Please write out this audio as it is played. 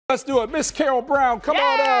Let's do it. Miss Carol Brown, come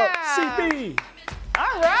on out. CB.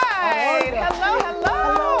 All right. Hello.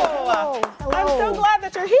 Hello. I'm so glad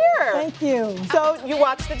that you're here. Thank you. So you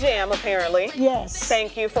watched the Jam, apparently. Yes.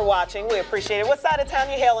 Thank you for watching. We appreciate it. What side of town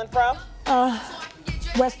you hailing from?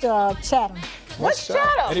 West Chatham. West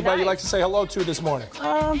Chatham. Anybody you'd Nice. like to say hello to this morning?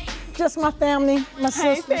 Just my family, my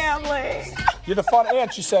Hey, sisters. family. You're the fun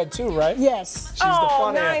aunt, you said too, right? Yes. She's the Oh,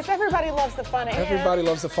 fun nice. aunt. Everybody loves the fun aunt. Everybody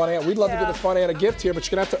loves the fun aunt. We'd love to Yeah. give the fun aunt a gift here, but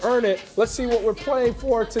you're gonna have to earn it. Let's see what we're playing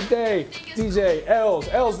for today. DJ Els.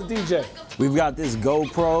 Els the DJ. We've got this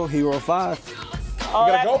GoPro Hero 5. Oh,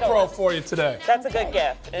 We got that's a a good GoPro one. for you today. That's a good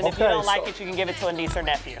gift. And if you Okay, don't like so- it, you can give it to a niece or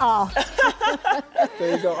nephew. Oh,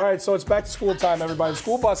 There you go. All right, so it's back to school time, everybody. The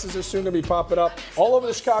school buses are soon going to be popping up all over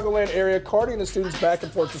the Chicagoland area, carting the students back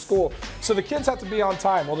and forth to school. So the kids have to be on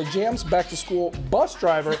time. Well, the Jam's back to school bus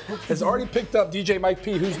driver has already picked up DJ Mike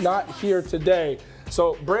P, who's not here today.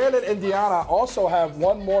 So Brandon and Deanna also have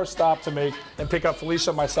one more stop to make and pick up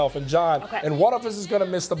Felicia, myself, and John. Okay. And one of us is going to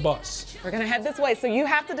miss the bus. We're gonna head this way, so you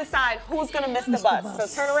have to decide who's gonna miss the Miss the bus.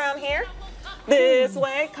 bus. So turn around here, this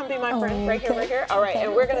way. Come be my friend, right here, okay. right here. All right, Okay,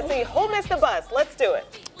 and we're gonna okay. see who missed the bus. Let's do it.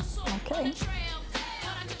 okay.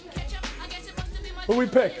 Who we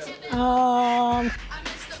picked?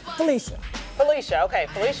 Felicia. Felicia. Okay,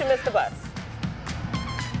 Felicia missed the bus.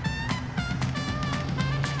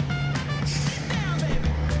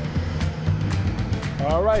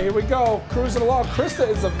 All right, here we go. Cruising along. Krista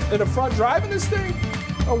is in the front driving this thing.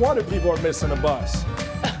 No wonder people are missing the bus.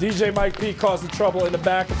 DJ Mike P caused the trouble in the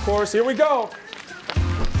back, of course. Here we go.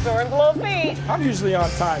 Jordan's little feet. I'm usually on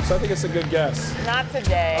time, so I think it's a good guess. Not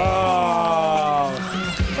today. Oh,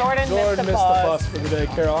 Jordan missed Jordan the missed the bus. bus for the day,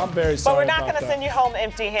 Carol. I'm very But sorry we're not about gonna that. send you home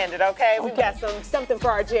empty-handed, okay? We've got something for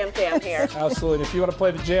our Jam fam here. Absolutely. If you want to play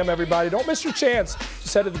the Jam, everybody, don't miss your chance.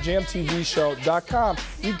 Just head to thejamtvshow.com.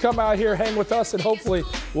 You can come out here, hang with us, and hopefully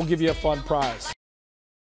we'll give you a fun prize.